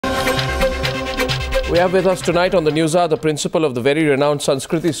We have with us tonight on the News Hour the principal of the very renowned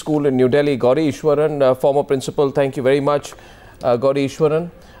Sanskriti School in New Delhi, Gauri Ishwaran, former principal. Thank you very much, Gauri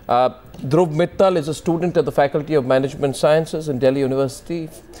Ishwaran. Dhruv Mittal is a student at the Faculty of Management Sciences in Delhi University.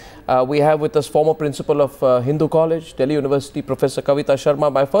 We have with us former principal of Hindu College, Delhi University, Professor Kavita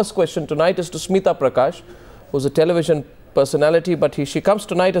Sharma. My first question tonight is to Smita Prakash, who's a television personality, but she comes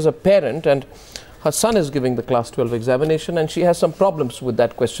tonight as a parent, and her son is giving the class 12 examination, and she has some problems with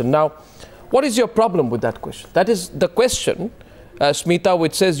that question. Now, what is your problem with that question? That is the question, Smita,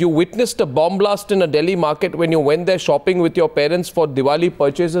 which says you witnessed a bomb blast in a Delhi market when you went there shopping with your parents for Diwali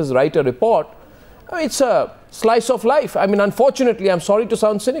purchases. Write a report. It's a slice of life. I mean, unfortunately, I'm sorry to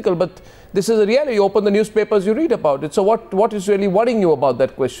sound cynical, but this is a reality. You open the newspapers, you read about it. So what is really worrying you about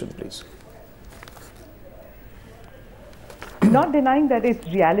that question, please? Not denying that it's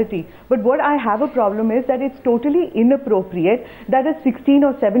reality, but what I have a problem is that it's totally inappropriate that a 16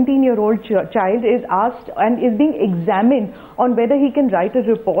 or 17-year-old child is asked and is being examined on whether he can write a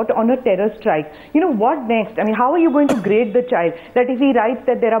report on a terror strike. You know, what next? I mean, how are you going to grade the child? That if he writes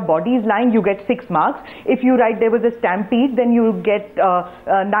that there are bodies lying, you get 6 marks. If you write there was a stampede, then you get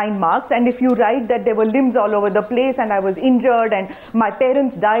 9 marks. And if you write that there were limbs all over the place and I was injured and my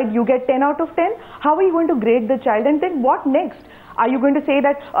parents died, you get 10 out of 10. How are you going to grade the child? And then what next? Are you going to say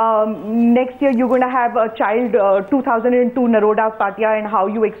that next year you're going to have a child 2002 Naroda Patia and how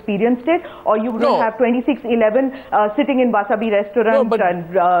you experienced it? Or you're going to have 2611 sitting in Wasabi restaurant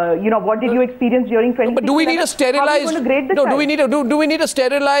and, you know, what did you experience during 2611? But do we need a sterilized, how are you going to grade the child? do we need a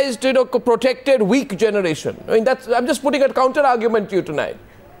sterilized, you know, protected, weak generation? I mean, I'm just putting a counter argument to you tonight.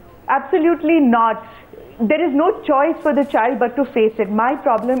 Absolutely not. There is no choice for the child but to face it. My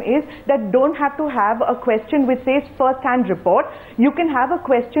problem is that don't have to have a question which says first-hand report. You can have a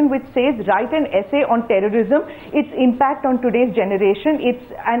question which says write an essay on terrorism, its impact on today's generation,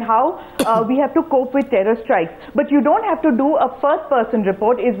 and how we have to cope with terror strikes. But you don't have to do a first-person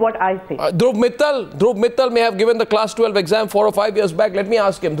report is what I say. Dhruv Mittal may have given the class 12 exam 4 or 5 years back. Let me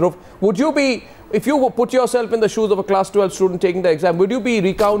ask him, Dhruv, would you be, if you put yourself in the shoes of a class 12 student taking the exam, would you be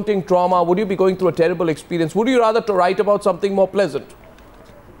recounting trauma? Would you be going through a terrible experience? Would you rather to write about something more pleasant?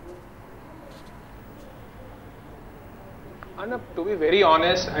 Arnab, to be very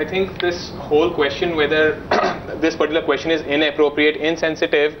honest, I think this whole question, whether this particular question is inappropriate,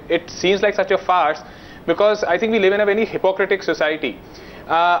 insensitive, it seems like such a farce because I think we live in a very hypocritical society.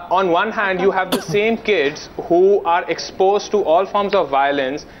 On one hand, you have the same kids who are exposed to all forms of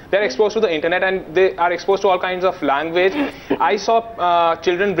violence. They're exposed to the internet and they are exposed to all kinds of language. I saw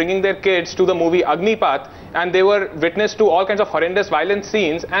children bringing their kids to the movie Agnipath and they were witness to all kinds of horrendous violent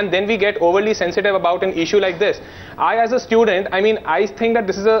scenes, and then we get overly sensitive about an issue like this. I, as a student, I mean, I think that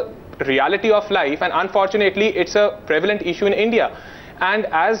this is a reality of life, and unfortunately, it's a prevalent issue in India. And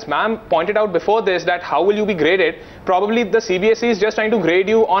as ma'am pointed out before this, that how will you be graded? Probably the CBSE is just trying to grade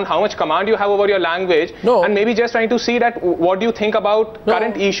you on how much command you have over your language, and maybe just trying to see that what do you think about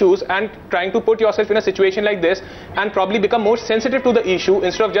current issues, and trying to put yourself in a situation like this and probably become more sensitive to the issue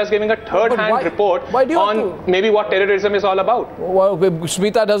instead of just giving a third-hand report on maybe what terrorism is all about. Well,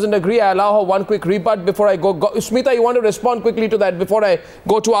 Smita doesn't agree. I allow her one quick rebut before I go. Smita, you want to respond quickly to that before I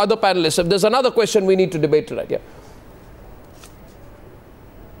go to other panelists? If there's another question we need to debate tonight. Yeah.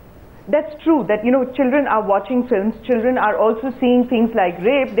 That's true that, you know, children are watching films, children are also seeing things like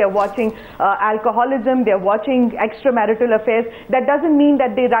rape, they're watching alcoholism, they're watching extramarital affairs. That doesn't mean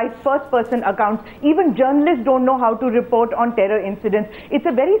that they write first-person accounts. Even journalists don't know how to report on terror incidents. It's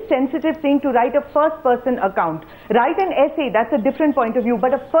a very sensitive thing to write a first-person account. Write an essay, that's a different point of view,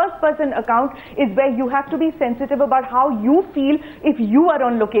 but a first-person account is where you have to be sensitive about how you feel if you are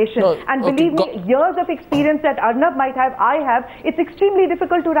on location. And believe me, years of experience that Arnab might have, I have, it's extremely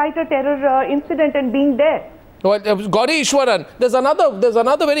difficult to write a terror incident and being there. Well, Gauri Ishwaran, there's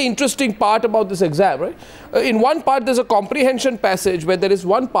another very interesting part about this exam, right? In one part, there's a comprehension passage where there is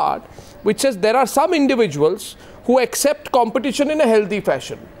one part which says there are some individuals who accept competition in a healthy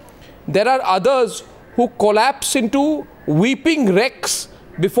fashion. There are others who collapse into weeping wrecks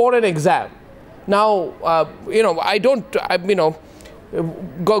before an exam. Now, you know, Gauri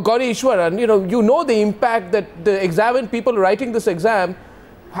Ishwaran, you know the impact that the examined people writing this exam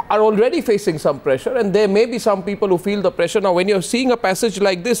are already facing some pressure, and there may be some people who feel the pressure. Now, when you're seeing a passage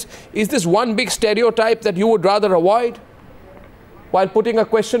like this, is this one big stereotype that you would rather avoid while putting a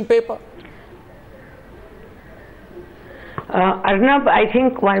question paper? Arnab, I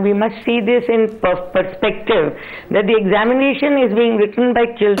think we must see this in perspective, that the examination is being written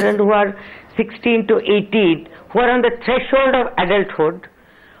by children who are 16 to 18, who are on the threshold of adulthood,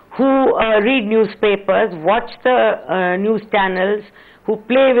 who read newspapers, watch the news channels, who who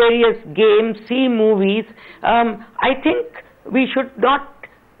play various games, see movies. I think we should not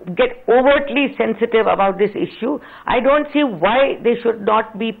get overtly sensitive about this issue. I don't see why they should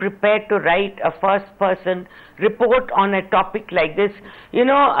not be prepared to write a first-person report on a topic like this. You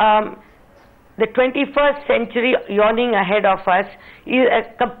know, the 21st century yawning ahead of us is a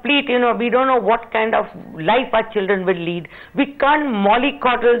complete, you know, we don't know what kind of life our children will lead. We can't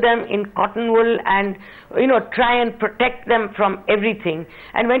mollycoddle them in cotton wool and, you know, try and protect them from everything.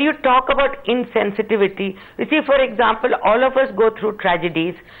 And when you talk about insensitivity, you see, for example, all of us go through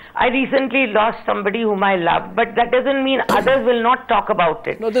tragedies. I recently lost somebody whom I loved, but that doesn't mean others will not talk about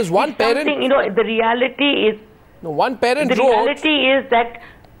it. No, there's one parent, you know, the reality is... No, one parent the wrote... reality is that...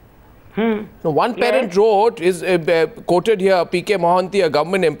 No, one parent wrote, is quoted here, P.K. Mohanty, a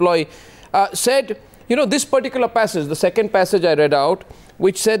government employee, said, you know, this particular passage, the second passage I read out,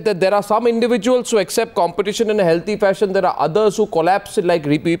 which said that there are some individuals who accept competition in a healthy fashion, there are others who collapse like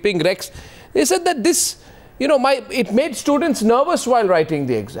weeping wrecks. They said that this, you know, it made students nervous while writing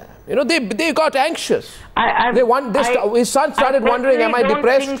the exam. You know, they got anxious. His son started wondering, am I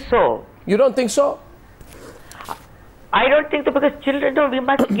depressed? I don't think so. You don't think so? I don't think so, because children, no, we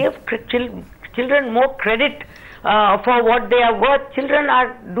must give children more credit for what they are worth. Children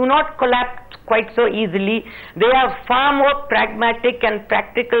do not collapse quite so easily. They are far more pragmatic and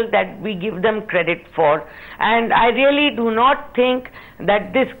practical than we give them credit for. And I really do not think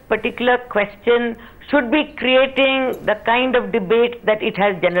that this particular question should be creating the kind of debate that it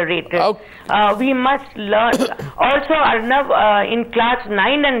has generated. We must learn. Also, Arnav, in class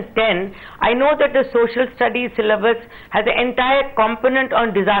 9 and 10, I know that the social studies syllabus has an entire component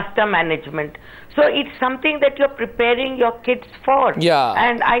on disaster management. So it's something that you're preparing your kids for. Yeah.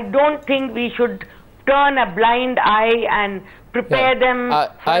 And I don't think we should turn a blind eye and prepare them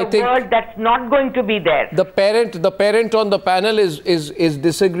for a world that's not going to be there. The parent on the panel is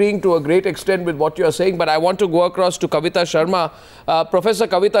disagreeing to a great extent with what you are saying, but I want to go across to Kavita Sharma. Professor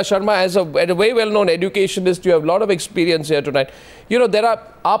Kavita Sharma, as a very well-known educationist, you have a lot of experience here tonight. You know,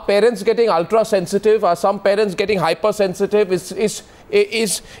 are parents getting ultra-sensitive? Are some parents getting hypersensitive? Is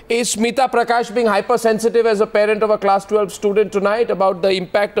Smita Prakash being hypersensitive as a parent of a class 12 student tonight about the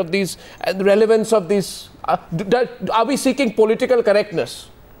impact of these and the relevance of these? Are we seeking political correctness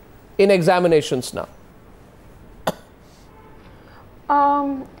in examinations now?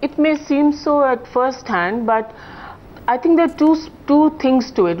 It may seem so at first hand, but I think there are two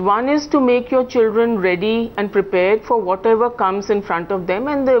things to it. One is to make your children ready and prepared for whatever comes in front of them,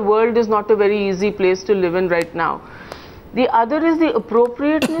 and the world is not a very easy place to live in right now. The other is the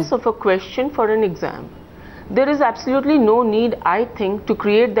appropriateness of a question for an exam. There is absolutely no need, I think, to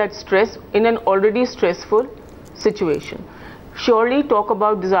create that stress in an already stressful situation. Surely talk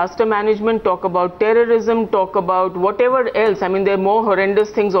about disaster management, talk about terrorism, talk about whatever else. I mean, there are more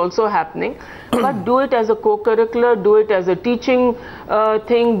horrendous things also happening. But do it as a co-curricular, do it as a teaching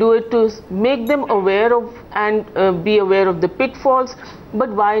thing, do it to make them aware of and be aware of the pitfalls. But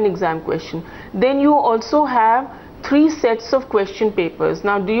why an exam question? Then you also have 3 sets of question papers.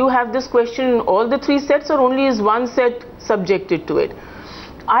 Now, do you have this question in all the 3 sets, or only is one set subjected to it?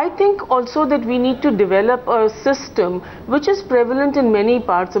 I think also that we need to develop a system which is prevalent in many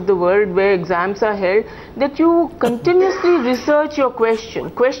parts of the world where exams are held, that you continuously research your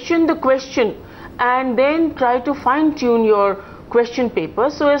question the question, and then try to fine-tune your question paper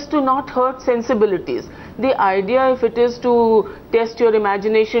so as to not hurt sensibilities. The idea, if it is to test your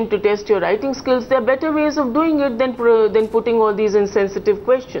imagination, to test your writing skills, there are better ways of doing it than putting all these insensitive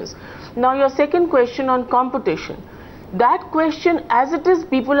questions. Now, your second question on competition. That question, as it is,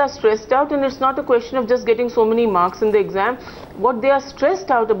 people are stressed out, and it's not a question of just getting so many marks in the exam. What they are stressed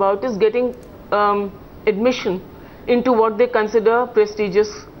out about is getting admission into what they consider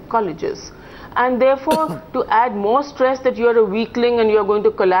prestigious colleges. And therefore, to add more stress that you are a weakling and you are going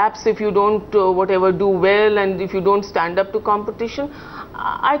to collapse if you don't do well, and if you don't stand up to competition,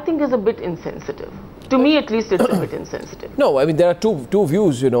 I think is a bit insensitive. To me, at least, it's a bit insensitive. No, I mean, there are two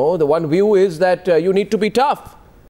views, you know. The one view is that you need to be tough.